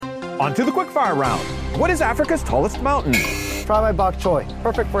On to the quickfire round. What is Africa's tallest mountain? Try my bok choy.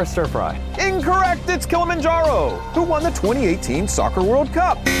 Perfect for a stir fry. Incorrect, it's Kilimanjaro. Who won the 2018 Soccer World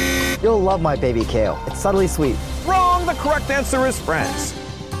Cup? You'll love my baby kale. It's subtly sweet. Wrong, the correct answer is France.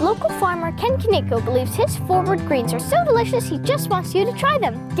 Local farmer Ken Kaneko believes his forward greens are so delicious he just wants you to try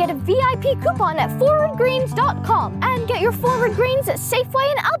them. Get a VIP coupon at forwardgreens.com and get your forward greens at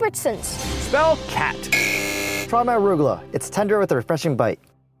Safeway and Albertsons. Spell cat. Try my arugula. It's tender with a refreshing bite.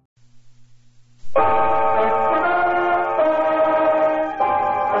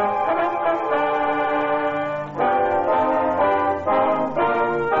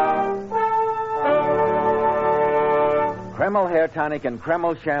 Kreml Hair Tonic and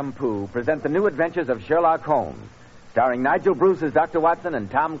Kreml Shampoo present the new adventures of Sherlock Holmes, starring Nigel Bruce as Dr. Watson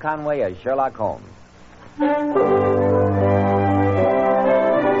and Tom Conway as Sherlock Holmes.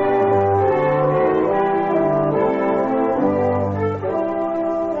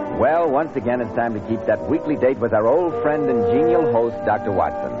 Well, once again, it's time to keep that weekly date with our old friend and genial host, Dr.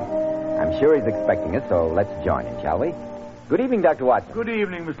 Watson. I'm sure he's expecting us, so let's join him, shall we? Good evening, Dr. Watson. Good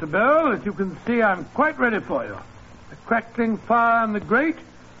evening, Mr. Bell. As you can see, I'm quite ready for you. The crackling fire in the grate,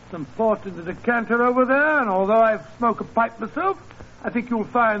 some port in the decanter over there, and although I smoke a pipe myself, I think you'll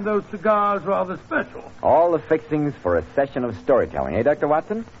find those cigars rather special. All the fixings for a session of storytelling, eh, Dr.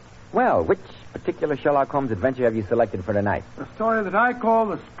 Watson? Well, which particular Sherlock Holmes adventure have you selected for tonight? A story that I call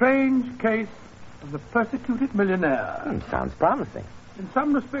The Strange Case of the Persecuted Millionaire. Sounds promising. In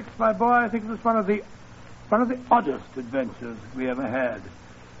some respects, my boy, I think it was one of the oddest adventures we ever had.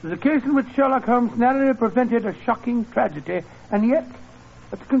 It was a case in which Sherlock Holmes narrowly prevented a shocking tragedy, and yet,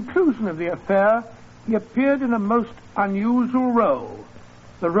 at the conclusion of the affair, he appeared in a most unusual role.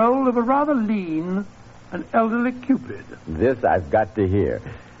 The role of a rather lean and elderly Cupid. This I've got to hear.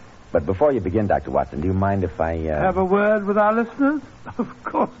 But before you begin, Dr. Watson, do you mind if I... Have a word with our listeners? Of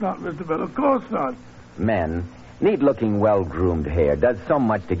course not, Mr. Bell, of course not. Men, neat-looking, well-groomed hair does so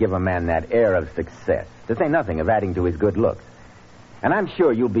much to give a man that air of success, to say nothing of adding to his good looks. And I'm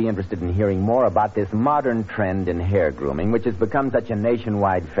sure you'll be interested in hearing more about this modern trend in hair grooming, which has become such a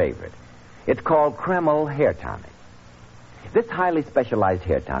nationwide favorite. It's called Kreml Hair Tonic. This highly specialized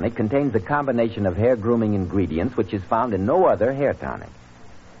hair tonic contains a combination of hair grooming ingredients which is found in no other hair tonic.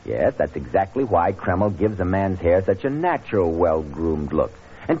 Yes, that's exactly why Kreml gives a man's hair such a natural, well-groomed look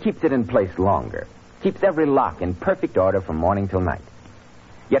and keeps it in place longer, keeps every lock in perfect order from morning till night.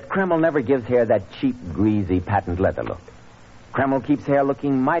 Yet Kreml never gives hair that cheap, greasy, patent leather look. Kreml keeps hair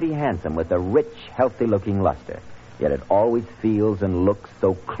looking mighty handsome with a rich, healthy-looking luster. Yet it always feels and looks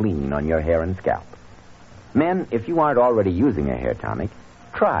so clean on your hair and scalp. Men, if you aren't already using a hair tonic,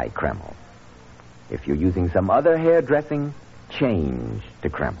 try Kreml. If you're using some other hair dressing, change to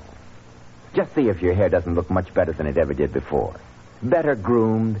Kreml. Just see if your hair doesn't look much better than it ever did before. Better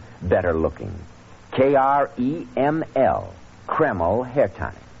groomed, better looking. Kreml, Kreml Hair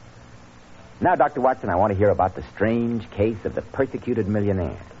Tonic. Now, Dr. Watson, I want to hear about the strange case of the persecuted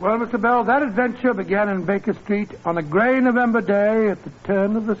millionaire. Well, Mr. Bell, that adventure began in Baker Street on a gray November day at the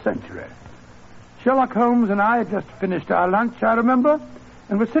turn of the century. Sherlock Holmes and I had just finished our lunch, I remember,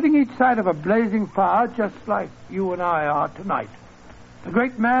 and were sitting each side of a blazing fire just like you and I are tonight. The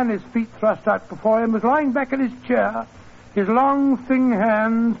great man, his feet thrust out before him, was lying back in his chair, his long, thin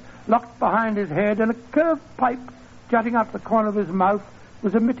hands locked behind his head, and a curved pipe jutting out the corner of his mouth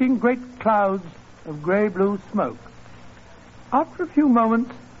was emitting great clouds of gray-blue smoke. After a few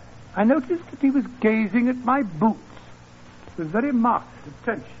moments, I noticed that he was gazing at my boots with very marked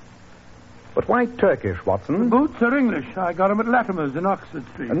attention. But why Turkish, Watson? The boots are English. I got them at Latimer's in Oxford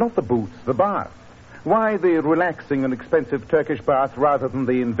Street. And not the boots, the bath. Why the relaxing and expensive Turkish bath rather than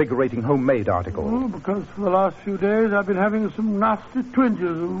the invigorating homemade article? Oh, because for the last few days I've been having some nasty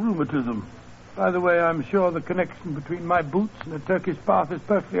twinges of rheumatism. By the way, I'm sure the connection between my boots and the Turkish bath is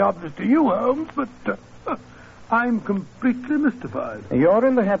perfectly obvious to you, Holmes, but I'm completely mystified. You're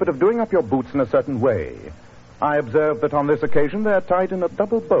in the habit of doing up your boots in a certain way. I observe that on this occasion they're tied in a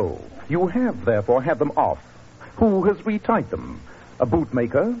double bow. You have, therefore, had them off. Who has retied them? A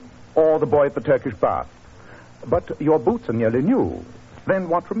bootmaker or the boy at the Turkish bath? But your boots are nearly new. Then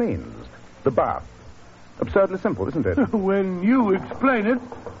what remains? The bath. Absurdly simple, isn't it? When you explain it.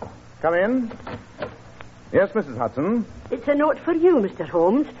 Come in. Yes, Mrs. Hudson. It's a note for you, Mr.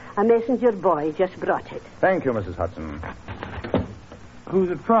 Holmes. A messenger boy just brought it. Thank you, Mrs. Hudson. Who's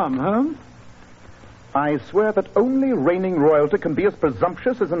it from, Holmes? I swear that only reigning royalty can be as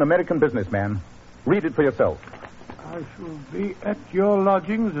presumptuous as an American businessman. Read it for yourself. I shall be at your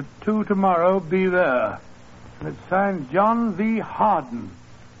lodgings at 2 tomorrow. Be there. And it's signed John V. Harden.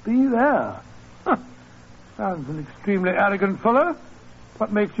 Be there. Huh. Sounds an extremely arrogant fellow.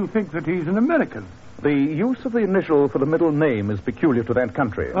 What makes you think that he's an American? The use of the initial for the middle name is peculiar to that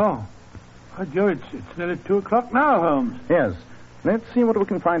country. Oh. By Joe, it's nearly 2 o'clock now, Holmes. Yes. Let's see what we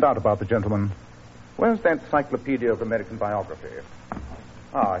can find out about the gentleman. Where's that Encyclopedia of American Biography?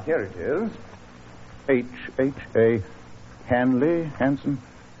 Ah, here it is. H.H.A. Hanley, Hanson,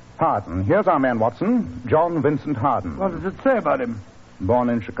 Harden. Here's our man, Watson. John Vincent Harden. What does it say about him?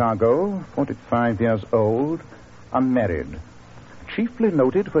 Born in Chicago, 45 years old, unmarried. Chiefly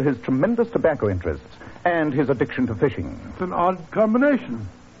noted for his tremendous tobacco interests and his addiction to fishing. It's an odd combination.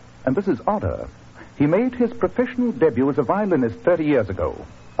 And this is odder. He made his professional debut as a violinist 30 years ago.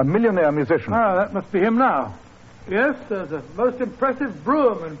 A millionaire musician. Ah, that must be him now. Yes, there's a most impressive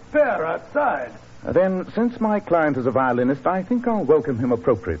broom and pair outside. Then, since my client is a violinist, I think I'll welcome him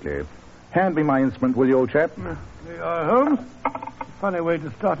appropriately. Hand me my instrument, will you, old chap? There you are, Holmes. Funny way to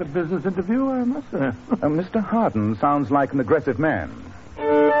start a business interview, I must say. Mr. Harden sounds like an aggressive man.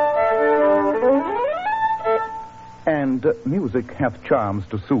 And music hath charms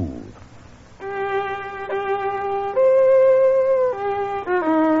to soothe.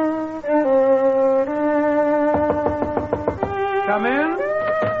 Come in.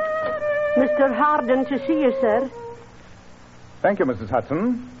 Mr. Harden to see you, sir. Thank you, Mrs.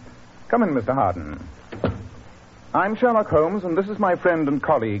 Hudson. Come in, Mr. Harden. I'm Sherlock Holmes, and this is my friend and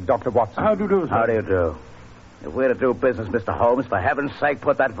colleague, Dr. Watson. How do you do, sir? How do you do? If we're to do business, Mr. Holmes, for heaven's sake,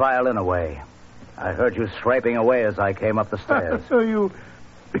 put that violin away. I heard you scraping away as I came up the stairs. So you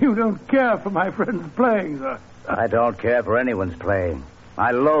don't care for my friend's playing, sir? I don't care for anyone's playing.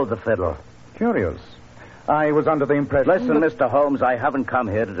 I loathe the fiddle. Curious. I was under the impression... Listen, Mr. Holmes, I haven't come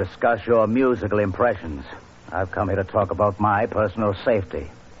here to discuss your musical impressions. I've come here to talk about my personal safety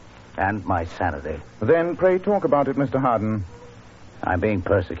and my sanity. Then pray talk about it, Mr. Harden. I'm being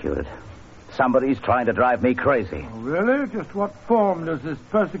persecuted. Somebody's trying to drive me crazy. Oh, really? Just what form does this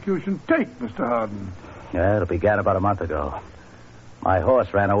persecution take, Mr. Harden? Yeah, it began about a month ago. My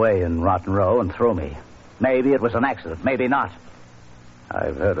horse ran away in Rotten Row and threw me. Maybe it was an accident, maybe not.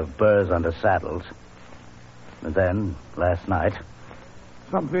 I've heard of burrs under saddles. And then, last night...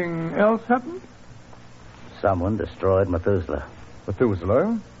 Something else happened? Someone destroyed Methuselah.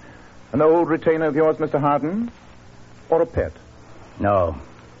 Methuselah? An old retainer of yours, Mr. Harden? Or a pet? No.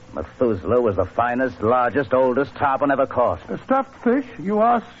 Methuselah was the finest, largest, oldest tarpon ever caught. A stuffed fish? You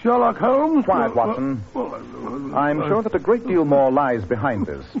asked Sherlock Holmes? Quiet, Watson. I'm sure that a great deal more lies behind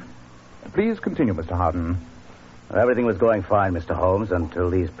this. Please continue, Mr. Harden. Everything was going fine, Mr. Holmes, until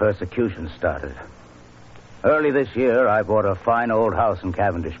these persecutions started. Early this year, I bought a fine old house in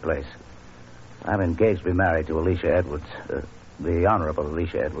Cavendish Place. I'm engaged to be married to Alicia Edwards, the Honorable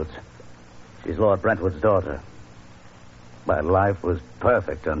Alicia Edwards. She's Lord Brentwood's daughter. My life was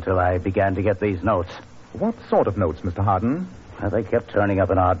perfect until I began to get these notes. What sort of notes, Mr. Harden? They kept turning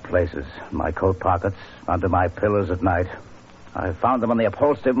up in odd places. In my coat pockets, under my pillows at night. I found them on the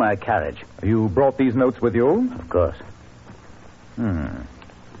upholstery of my carriage. You brought these notes with you? Of course.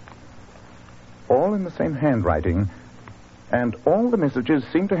 All in the same handwriting, and all the messages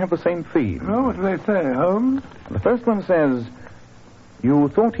seem to have the same theme. Oh, what do they say, Holmes? The first one says, you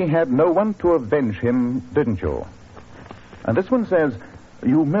thought he had no one to avenge him, didn't you? And this one says,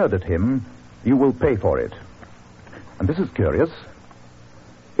 you murdered him, you will pay for it. And this is curious.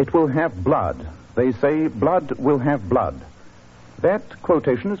 It will have blood. They say blood will have blood. That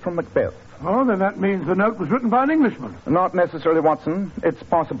quotation is from Macbeth. Oh, then that means the note was written by an Englishman. Not necessarily, Watson. It's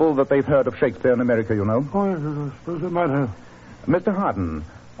possible that they've heard of Shakespeare in America, you know. Oh, yes, I suppose they might have. Mr. Harden,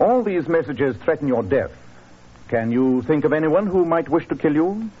 all these messages threaten your death. Can you think of anyone who might wish to kill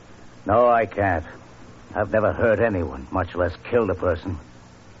you? No, I can't. I've never hurt anyone, much less killed a person.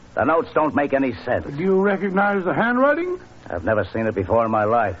 The notes don't make any sense. Do you recognize the handwriting? I've never seen it before in my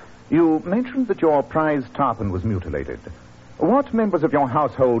life. You mentioned that your prize tarpon was mutilated. What members of your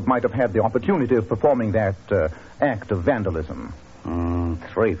household might have had the opportunity of performing that act of vandalism?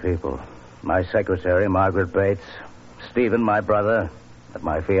 3 people. My secretary, Margaret Bates, Stephen, my brother, and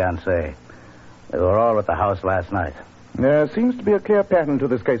my fiancée. They were all at the house last night. There seems to be a clear pattern to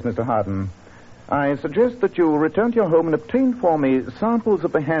this case, Mr. Harden. I suggest that you return to your home and obtain for me samples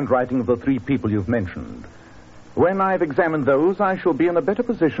of the handwriting of the 3 people you've mentioned. When I've examined those, I shall be in a better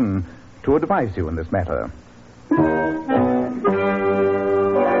position to advise you in this matter.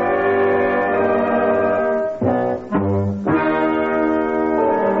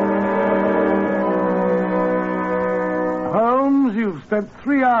 Holmes, you've spent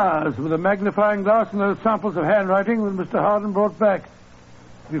 3 hours with a magnifying glass and those samples of handwriting that Mr. Harden brought back.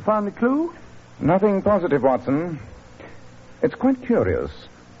 Have you found the clue? Nothing positive, Watson. It's quite curious.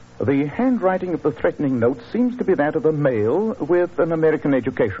 The handwriting of the threatening note seems to be that of a male with an American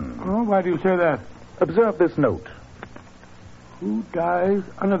education. Oh, why do you say that? Observe this note. Who dies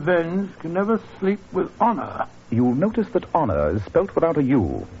unavenged can never sleep with honor. You'll notice that honor is spelt without a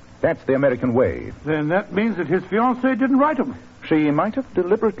U. That's the American way. Then that means that his fiancée didn't write him. She might have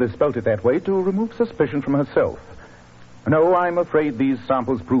deliberately spelt it that way to remove suspicion from herself. No, I'm afraid these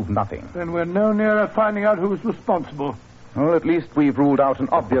samples prove nothing. Then we're no nearer finding out who's responsible. Well, at least we've ruled out an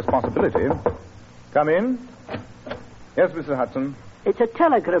obvious possibility. Come in. Yes, Mr. Hudson. It's a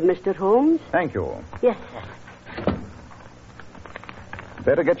telegram, Mr. Holmes. Thank you. Yes, sir.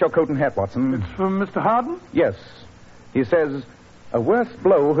 Better get your coat and hat, Watson. It's from Mr. Harden? Yes. He says, a worse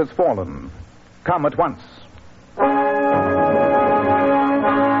blow has fallen. Come at once.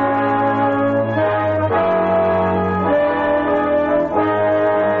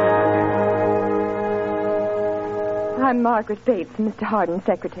 I'm Margaret Bates, Mr. Harden's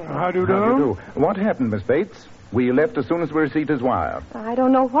secretary. How do you do? How do you do? What happened, Miss Bates? We left as soon as we received his wire. I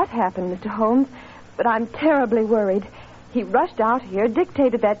don't know what happened, Mr. Holmes, but I'm terribly worried. He rushed out here,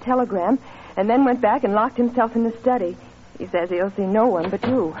 dictated that telegram, and then went back and locked himself in the study. He says he'll see no one but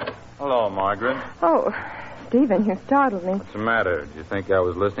you. Hello, Margaret. Oh, Stephen, you startled me. What's the matter? Do you think I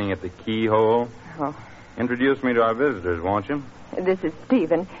was listening at the keyhole? Oh. Introduce me to our visitors, won't you? This is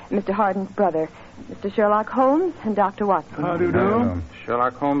Stephen, Mr. Harden's brother, Mr. Sherlock Holmes, and Dr. Watson. How do you do?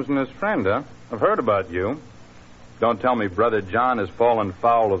 Sherlock Holmes and his friend, huh? I've heard about you. Don't tell me Brother John has fallen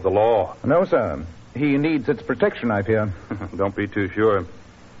foul of the law. No, sir. He needs its protection, I fear. Don't be too sure.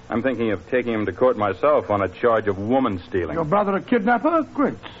 I'm thinking of taking him to court myself on a charge of woman stealing. Your brother a kidnapper?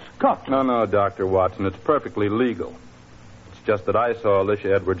 Great Scott. No, Dr. Watson. It's perfectly legal. It's just that I saw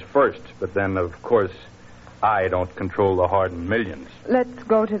Alicia Edwards first, but then, of course, I don't control the Harden millions. Let's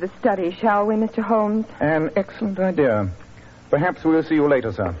go to the study, shall we, Mr. Holmes? An excellent idea. Perhaps we'll see you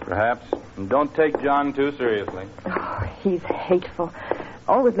later, sir. Perhaps. And don't take John too seriously. Oh, he's hateful.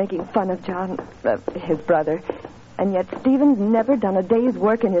 Always making fun of John, his brother. And yet Stephen's never done a day's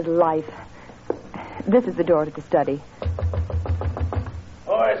work in his life. This is the door to the study.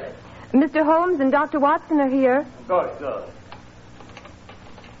 Who is it? Mr. Holmes and Dr. Watson are here. Good.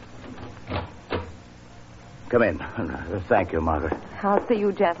 Come in. Thank you, Margaret. I'll see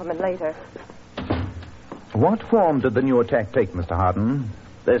you gentlemen later. What form did the new attack take, Mr. Harden?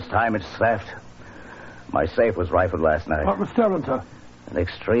 This time it's theft. My safe was rifled last night. What was stolen, sir? An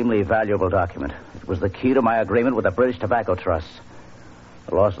extremely valuable document. It was the key to my agreement with the British Tobacco Trust.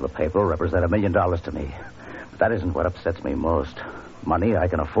 The loss of the paper will represent $1 million to me. But that isn't what upsets me most. Money I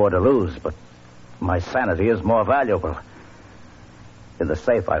can afford to lose, but my sanity is more valuable. In the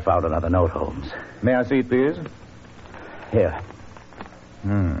safe, I found another note, Holmes. May I see it, please? Here.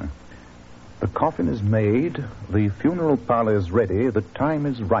 The coffin is made, the funeral parlor is ready, the time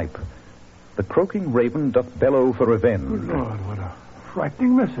is ripe. The croaking raven doth bellow for revenge. Good Lord, what a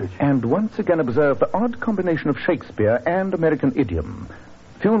frightening message. And once again observe the odd combination of Shakespeare and American idiom.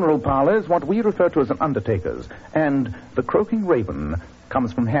 Funeral parlor is what we refer to as an undertaker's, and the croaking raven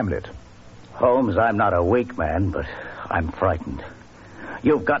comes from Hamlet. Holmes, I'm not a weak man, but I'm frightened.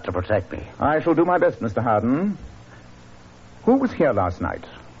 You've got to protect me. I shall do my best, Mr. Harden. Who was here last night?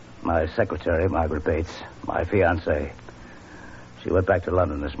 My secretary, Margaret Bates, my fiancée. She went back to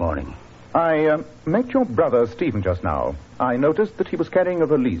London this morning. I met your brother, Stephen, just now. I noticed that he was carrying a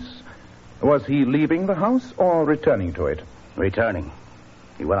valise. Was he leaving the house or returning to it? Returning.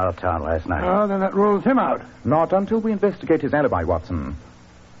 He went out of town last night. Oh, then that rules him out. Not until we investigate his alibi, Watson.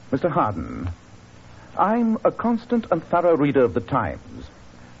 Mr. Harden, I'm a constant and thorough reader of the Times.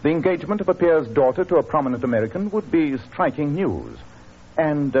 The engagement of a peer's daughter to a prominent American would be striking news.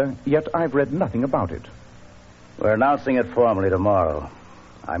 And yet I've read nothing about it. We're announcing it formally tomorrow.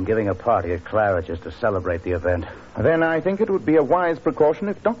 I'm giving a party at Claridge's to celebrate the event. Then I think it would be a wise precaution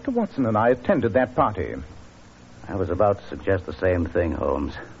if Dr. Watson and I attended that party. I was about to suggest the same thing,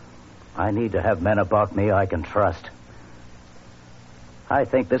 Holmes. I need to have men about me I can trust. I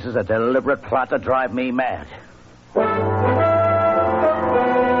think this is a deliberate plot to drive me mad.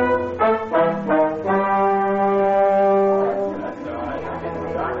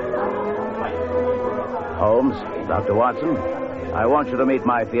 Holmes, Dr. Watson, I want you to meet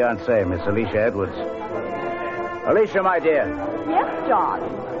my fiancée, Miss Alicia Edwards. Alicia, my dear. Yes, John.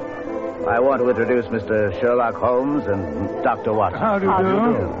 I want to introduce Mr. Sherlock Holmes and Dr. Watson. How do you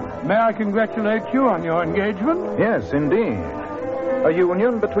do? May I congratulate you on your engagement? Yes, indeed. A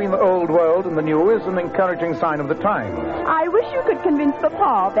union between the old world and the new is an encouraging sign of the times. I wish you could convince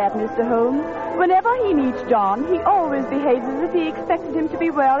Papa of that, Mr. Holmes. Whenever he meets John, he always behaves as if he expected him to be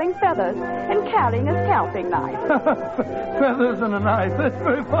wearing feathers and carrying a scalping knife. Feathers and a knife. That's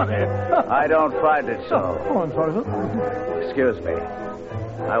very funny. I don't find it so. Oh, I'm sorry, sir. Excuse me.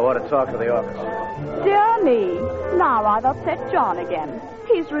 I want to talk to the office. Dear me, now I've upset John again.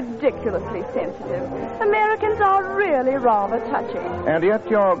 He's ridiculously sensitive. Americans are really rather touchy. And yet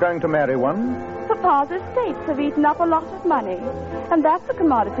you're going to marry one? Papa's estates have eaten up a lot of money, and that's a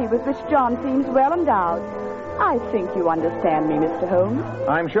commodity with which John seems well endowed. I think you understand me, Mr. Holmes.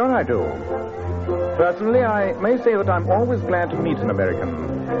 I'm sure I do. Personally, I may say that I'm always glad to meet an American.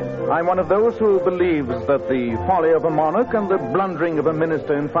 I'm one of those who believes that the folly of a monarch and the blundering of a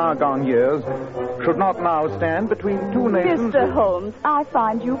minister in far-gone years should not now stand between two nations. Mr. Holmes, I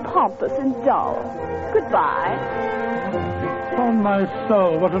find you pompous and dull. Goodbye. On my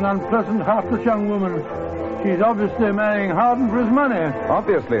soul, what an unpleasant, heartless young woman. She's obviously marrying Harden for his money.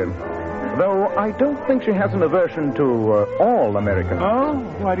 Obviously. Though I don't think she has an aversion to all Americans. Oh?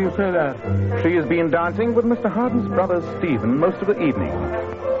 Why do you say that? She has been dancing with Mr. Harden's brother, Stephen, most of the evening.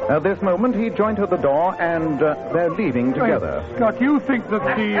 At this moment, he joined her at the door, and they're leaving together. Wait, Scott, you think that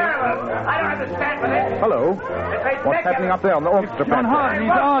the... I don't understand with it. Hello? What's happening up there on the orchestra John Harden,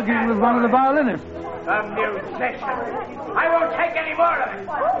 he's arguing with one of the violinists. A musician. I won't take any more of it.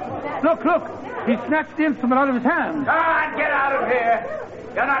 Look. He snatched the instrument out of his hand. Go on, get out of here.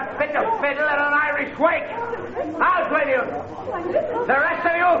 You're not fit to fiddle at an Irish wake. Out with you. The rest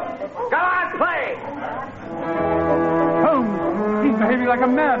of you, go on, play. Holmes, he's behaving like a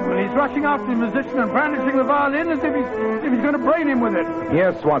madman. He's rushing after the musician and brandishing the violin as if he's going to brain him with it.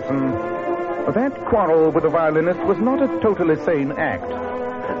 Yes, Watson. That quarrel with the violinist was not a totally sane act.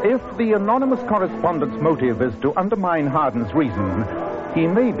 If the anonymous correspondent's motive is to undermine Harden's reason, he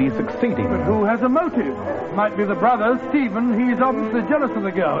may be succeeding. But who has a motive? Might be the brother, Stephen. He's obviously jealous of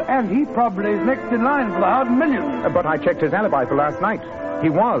the girl, and he probably is next in line for the Harden millions. But I checked his alibi for last night. He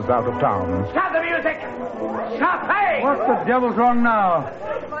was out of town. Stop the music! Stop playing! What the devil's wrong now?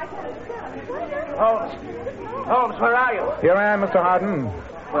 Holmes, where are you? Here I am, Mr. Harden.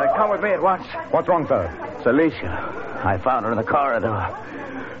 Well, come with me at once. What's wrong, sir? It's Alicia. I found her in the corridor.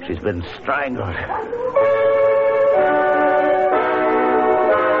 She's been strangled.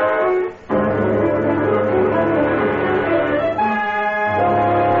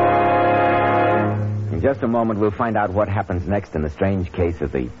 In just a moment, we'll find out what happens next in the strange case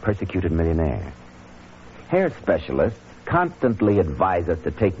of the persecuted millionaire. Hair specialists constantly advise us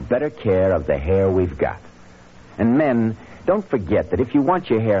to take better care of the hair we've got. And men, don't forget that if you want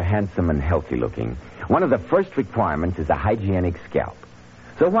your hair handsome and healthy looking, one of the first requirements is a hygienic scalp.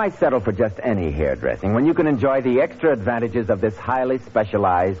 So why settle for just any hairdressing when you can enjoy the extra advantages of this highly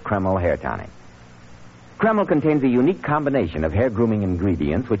specialized Kreml hair tonic? Kreml contains a unique combination of hair grooming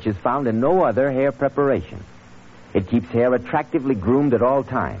ingredients which is found in no other hair preparation. It keeps hair attractively groomed at all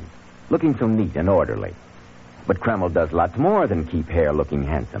times, looking so neat and orderly. But Kreml does lots more than keep hair looking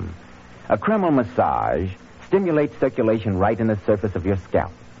handsome. A Kreml massage stimulates circulation right in the surface of your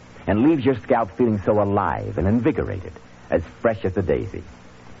scalp and leaves your scalp feeling so alive and invigorated, as fresh as a daisy.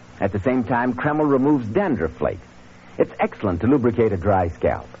 At the same time, Kreml removes dandruff flakes. It's excellent to lubricate a dry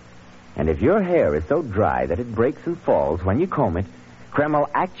scalp. And if your hair is so dry that it breaks and falls when you comb it, Kreml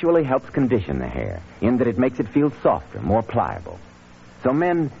actually helps condition the hair in that it makes it feel softer, more pliable. So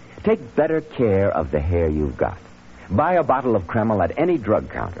men, take better care of the hair you've got. Buy a bottle of Kreml at any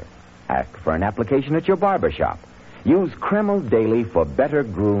drug counter. Ask for an application at your barber shop. Use Kreml daily for better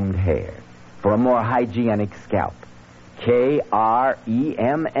groomed hair, for a more hygienic scalp. Kreml,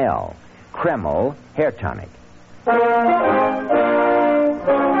 Kreml Hair Tonic.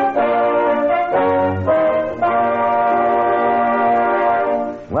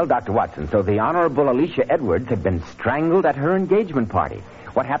 Well, Dr. Watson, so the Honorable Alicia Edwards had been strangled at her engagement party.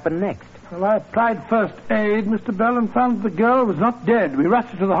 What happened next? Well, I applied first aid, Mr. Bell, and found the girl was not dead. We rushed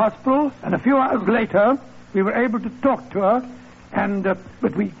her to the hospital, and a few hours later, we were able to talk to her,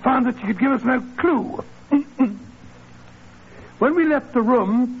 but we found that she could give us no clue. When we left the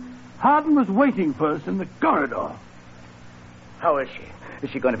room, Harden was waiting for us in the corridor. How is she?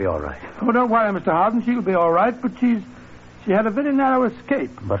 Is she going to be all right? Oh, don't worry, Mr. Harden. She'll be all right, but she had a very narrow escape.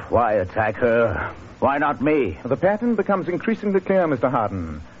 But why attack her? Why not me? The pattern becomes increasingly clear, Mr.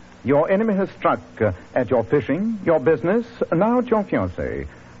 Harden. Your enemy has struck at your fishing, your business, now at your fiancée.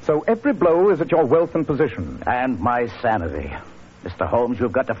 So every blow is at your wealth and position. And my sanity. Mr. Holmes,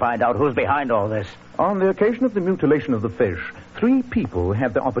 you've got to find out who's behind all this. On the occasion of the mutilation of the fish, 3 people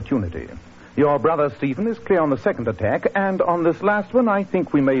had the opportunity. Your brother Stephen is clear on the second attack, and on this last one, I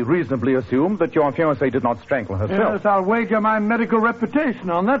think we may reasonably assume that your fiancée did not strangle herself. Yes, I'll wager my medical reputation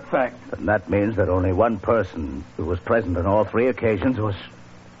on that fact. And that means that only one person who was present on all three occasions was...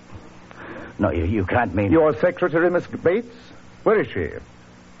 No, you can't mean... Your secretary, Miss Bates? Where is she?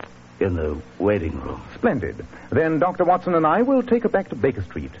 In the waiting room. Splendid. Then Dr. Watson and I will take her back to Baker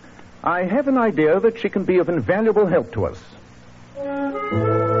Street. I have an idea that she can be of invaluable help to us.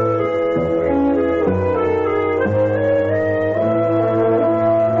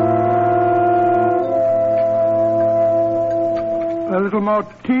 A little more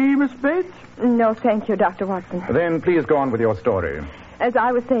tea, Miss Bates? No, thank you, Dr. Watson. Then please go on with your story. As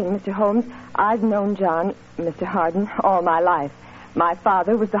I was saying, Mr. Holmes, I've known John, Mr. Harden, all my life. My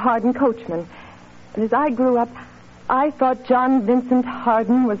father was the Harden coachman. And as I grew up, I thought John Vincent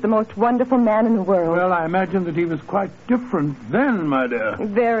Harden was the most wonderful man in the world. Well, I imagine that he was quite different then, my dear.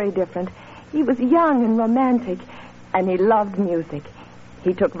 Very different. He was young and romantic, and he loved music.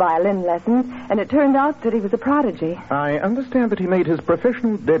 He took violin lessons, and it turned out that he was a prodigy. I understand that he made his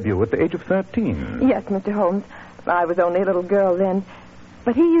professional debut at the age of 13. Yes, Mr. Holmes. I was only a little girl then.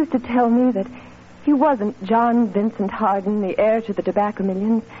 But he used to tell me that he wasn't John Vincent Harden, the heir to the tobacco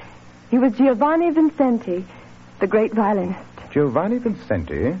millions. He was Giovanni Vincenti, the great violinist. Giovanni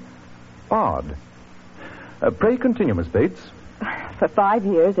Vincenti? Odd. Pray continue, Miss Bates. For 5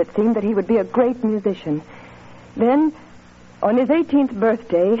 years, it seemed that he would be a great musician. Then, on his 18th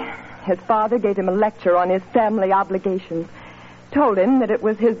birthday, his father gave him a lecture on his family obligations. Told him that it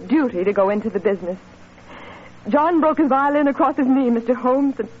was his duty to go into the business. John broke his violin across his knee, Mr.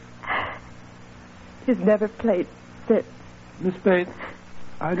 Holmes, and he's never played since. Miss Bates,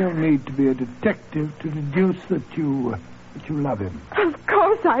 I don't need to be a detective to deduce that you love him. Of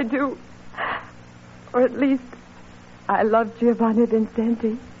course I do. Or at least, I love Giovanni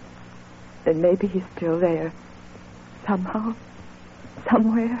Vincenti. And maybe he's still there. Somehow.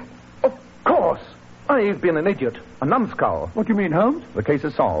 Somewhere. Of course. I've been an idiot. A numbskull. What do you mean, Holmes? The case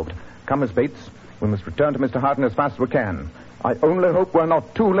is solved. Come, Miss Bates. We must return to Mr. Harden as fast as we can. I only hope we're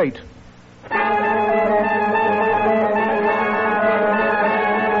not too late.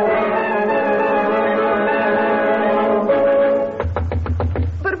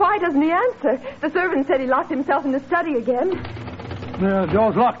 But why doesn't he answer? The servant said he locked himself in the study again. The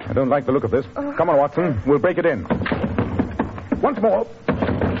door's locked. I don't like the look of this. Come on, Watson. We'll break it in. Once more.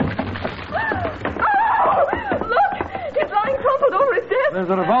 Crumpled over his desk. There's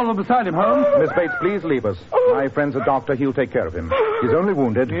a revolver beside him, Holmes. Miss Bates, please leave us. My friend's a doctor. He'll take care of him. He's only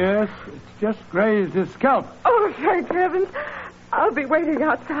wounded. Yes, it's just grazed his scalp. Oh, thank heavens. I'll be waiting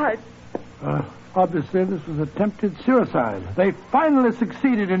outside. Obviously, this was attempted suicide. They finally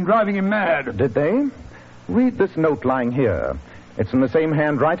succeeded in driving him mad. Did they? Read this note lying here. It's in the same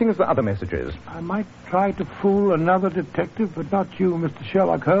handwriting as the other messages. I might try to fool another detective, but not you, Mr.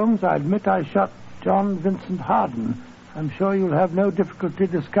 Sherlock Holmes. I admit I shot John Vincent Harden. I'm sure you'll have no difficulty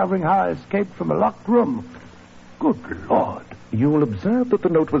discovering how I escaped from a locked room. Good Lord. You'll observe that the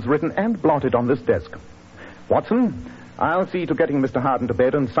note was written and blotted on this desk. Watson, I'll see to getting Mr. Harden to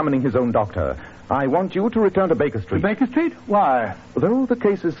bed and summoning his own doctor. I want you to return to Baker Street. To Baker Street? Why? Though the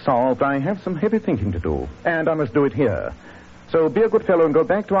case is solved, I have some heavy thinking to do, and I must do it here. So be a good fellow and go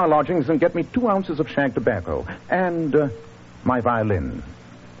back to our lodgings and get me 2 ounces of shag tobacco and my violin.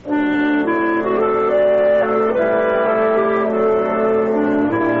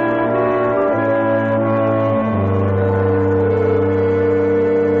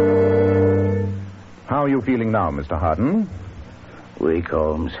 How are you feeling now, Mr. Harden? Weak,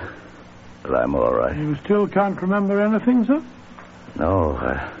 Holmes. But I'm all right. You still can't remember anything, sir? No,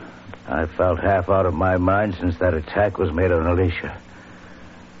 I felt half out of my mind since that attack was made on Alicia.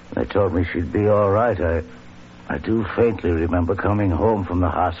 They told me she'd be all right. I do faintly remember coming home from the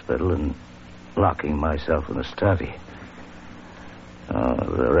hospital and locking myself in the study. Oh,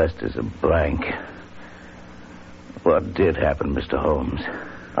 the rest is a blank. What did happen, Mr. Holmes?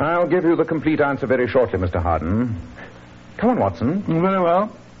 I'll give you the complete answer very shortly, Mr. Harden. Come on, Watson. Very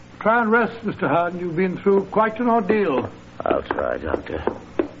well. Try and rest, Mr. Harden. You've been through quite an ordeal. I'll try, Doctor.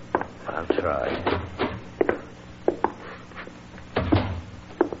 I'll try.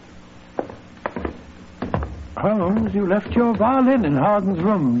 Holmes, you left your violin in Harden's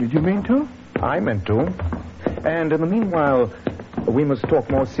room. Did you mean to? I meant to. And in the meanwhile, we must talk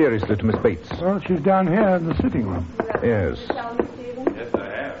more seriously to Miss Bates. Well, she's down here in the sitting room. Yes. Yes, I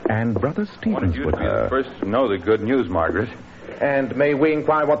have. And Brother Stephen's with her. First to know the good news, Margaret. And may we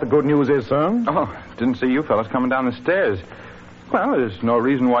inquire what the good news is, sir? Oh, didn't see you fellas coming down the stairs. Well, there's no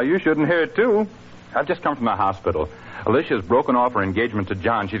reason why you shouldn't hear it, too. I've just come from the hospital. Alicia's broken off her engagement to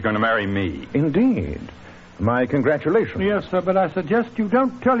John. She's going to marry me. Indeed. My congratulations. Yes, sir, but I suggest you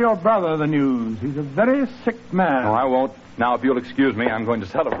don't tell your brother the news. He's a very sick man. Oh, I won't. Now, if you'll excuse me, I'm going to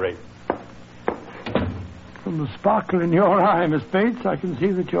celebrate. From the sparkle in your eye, Miss Bates, I can see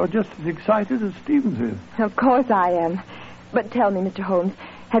that you're just as excited as Stevens is. Of course I am. But tell me, Mr. Holmes,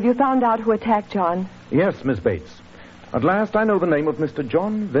 have you found out who attacked John? Yes, Miss Bates. At last I know the name of Mr.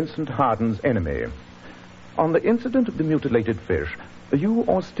 John Vincent Harden's enemy. On the incident of the mutilated fish, you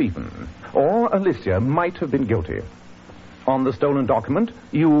or Stephen or Alicia might have been guilty. On the stolen document,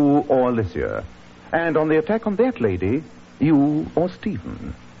 you or Alicia. And on the attack on that lady, you or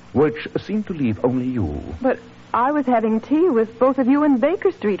Stephen, which seemed to leave only you. But I was having tea with both of you in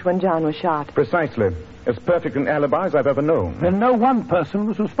Baker Street when John was shot. Precisely. As perfect an alibi as I've ever known. Then no one person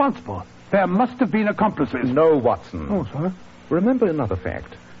was responsible. There must have been accomplices. No, Watson. Oh, sir. Remember another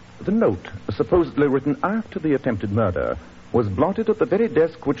fact. The note, supposedly written after the attempted murder, was blotted at the very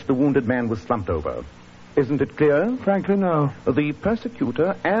desk which the wounded man was slumped over. Isn't it clear? Frankly, no. The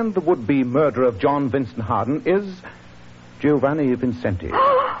persecutor and the would-be murderer of John Vincent Harden is Giovanni Vincenti.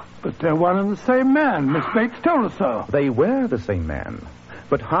 But they're one and the same man. Miss Bates told us so. They were the same man.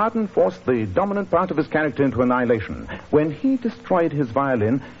 But Harden forced the dominant part of his character into annihilation. When he destroyed his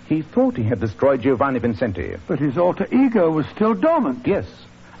violin, he thought he had destroyed Giovanni Vincenti. But his alter ego was still dormant. Yes.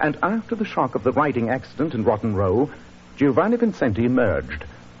 And after the shock of the riding accident in Rotten Row, Giovanni Vincenti emerged,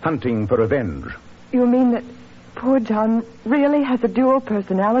 hunting for revenge. You mean that poor John really has a dual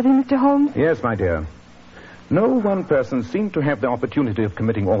personality, Mr. Holmes? Yes, my dear. No one person seemed to have the opportunity of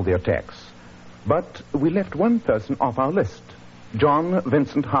committing all the attacks. But we left one person off our list. John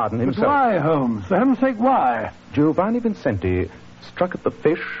Vincent Harden himself. But why, Holmes? For heaven's sake, why? Giovanni Vincenti struck at the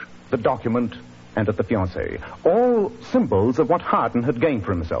fish, the document, and at the fiancée. All symbols of what Harden had gained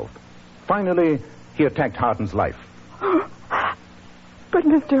for himself. Finally, he attacked Harden's life. But,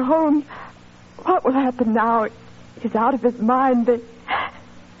 Mr. Holmes, what will happen now? He's out of his mind.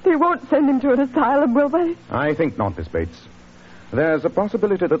 They won't send him to an asylum, will they? I think not, Miss Bates. There's a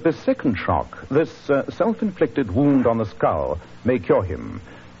possibility that this second shock, this self-inflicted wound on the skull, may cure him.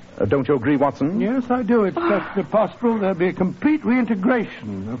 Don't you agree, Watson? Yes, I do. It's perfectly possible there'll be a complete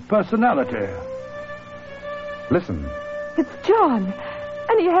reintegration of personality. Listen. It's John,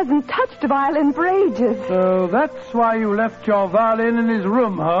 and he hasn't touched a violin for ages. So that's why you left your violin in his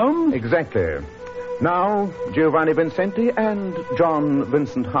room, Holmes? Exactly. Now, Giovanni Vincenti and John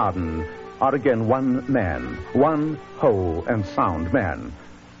Vincent Harden are again one man, one whole and sound man.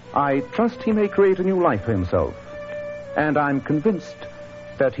 I trust he may create a new life for himself. And I'm convinced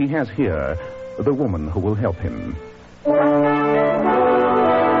that he has here the woman who will help him.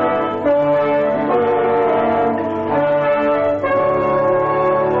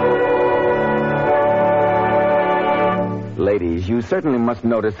 Ladies, you certainly must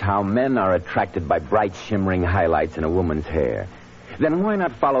notice how men are attracted by bright, shimmering highlights in a woman's hair. Then why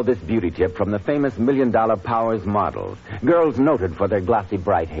not follow this beauty tip from the famous $1 Million Powers models, girls noted for their glossy,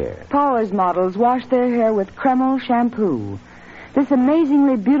 bright hair? Powers models wash their hair with Kreml shampoo. This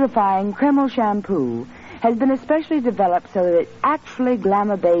amazingly beautifying Kreml shampoo has been especially developed so that it actually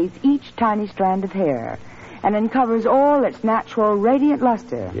glamour bathes each tiny strand of hair and uncovers all its natural radiant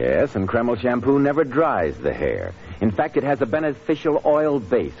luster. Yes, and Kreml shampoo never dries the hair. In fact, it has a beneficial oil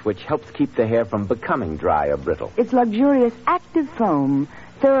base which helps keep the hair from becoming dry or brittle. Its luxurious active foam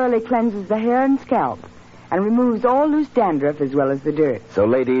thoroughly cleanses the hair and scalp and removes all loose dandruff as well as the dirt. So,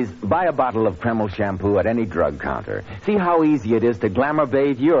 ladies, buy a bottle of Kreml shampoo at any drug counter. See how easy it is to glamour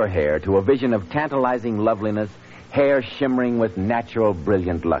bathe your hair to a vision of tantalizing loveliness, hair shimmering with natural,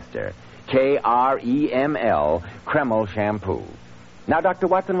 brilliant luster. Kreml, Kreml shampoo. Now, Dr.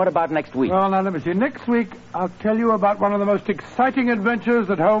 Watson, what about next week? Well, now, let me see. Next week, I'll tell you about one of the most exciting adventures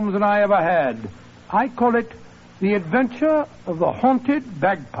that Holmes and I ever had. I call it The Adventure of the Haunted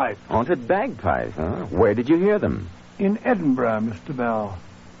Bagpipes. Haunted bagpipes, huh? Where did you hear them? In Edinburgh, Mr. Bell.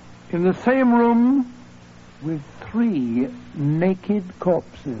 In the same room with 3 naked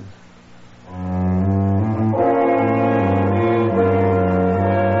corpses.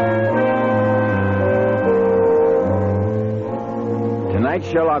 Tonight's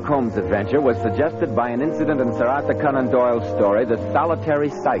Sherlock Holmes adventure was suggested by an incident in Sir Arthur Conan Doyle's story, The Solitary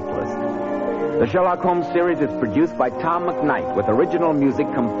Cyclist. The Sherlock Holmes series is produced by Tom McKnight with original music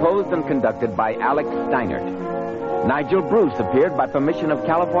composed and conducted by Alex Steinert. Nigel Bruce appeared by permission of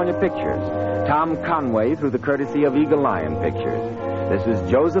California Pictures. Tom Conway through the courtesy of Eagle Lion Pictures. This is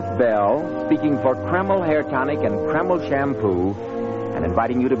Joseph Bell speaking for Kreml Hair Tonic and Kreml Shampoo and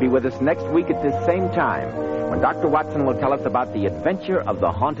inviting you to be with us next week at this same time when Dr. Watson will tell us about the adventure of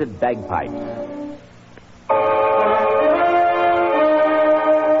the haunted bagpipes.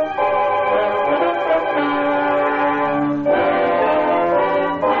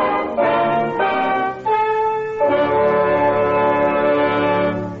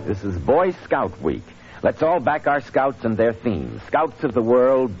 This is Boy Scout Week. Let's all back our scouts and their themes. Scouts of the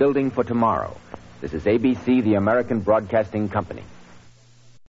world, building for tomorrow. This is ABC, the American Broadcasting Company.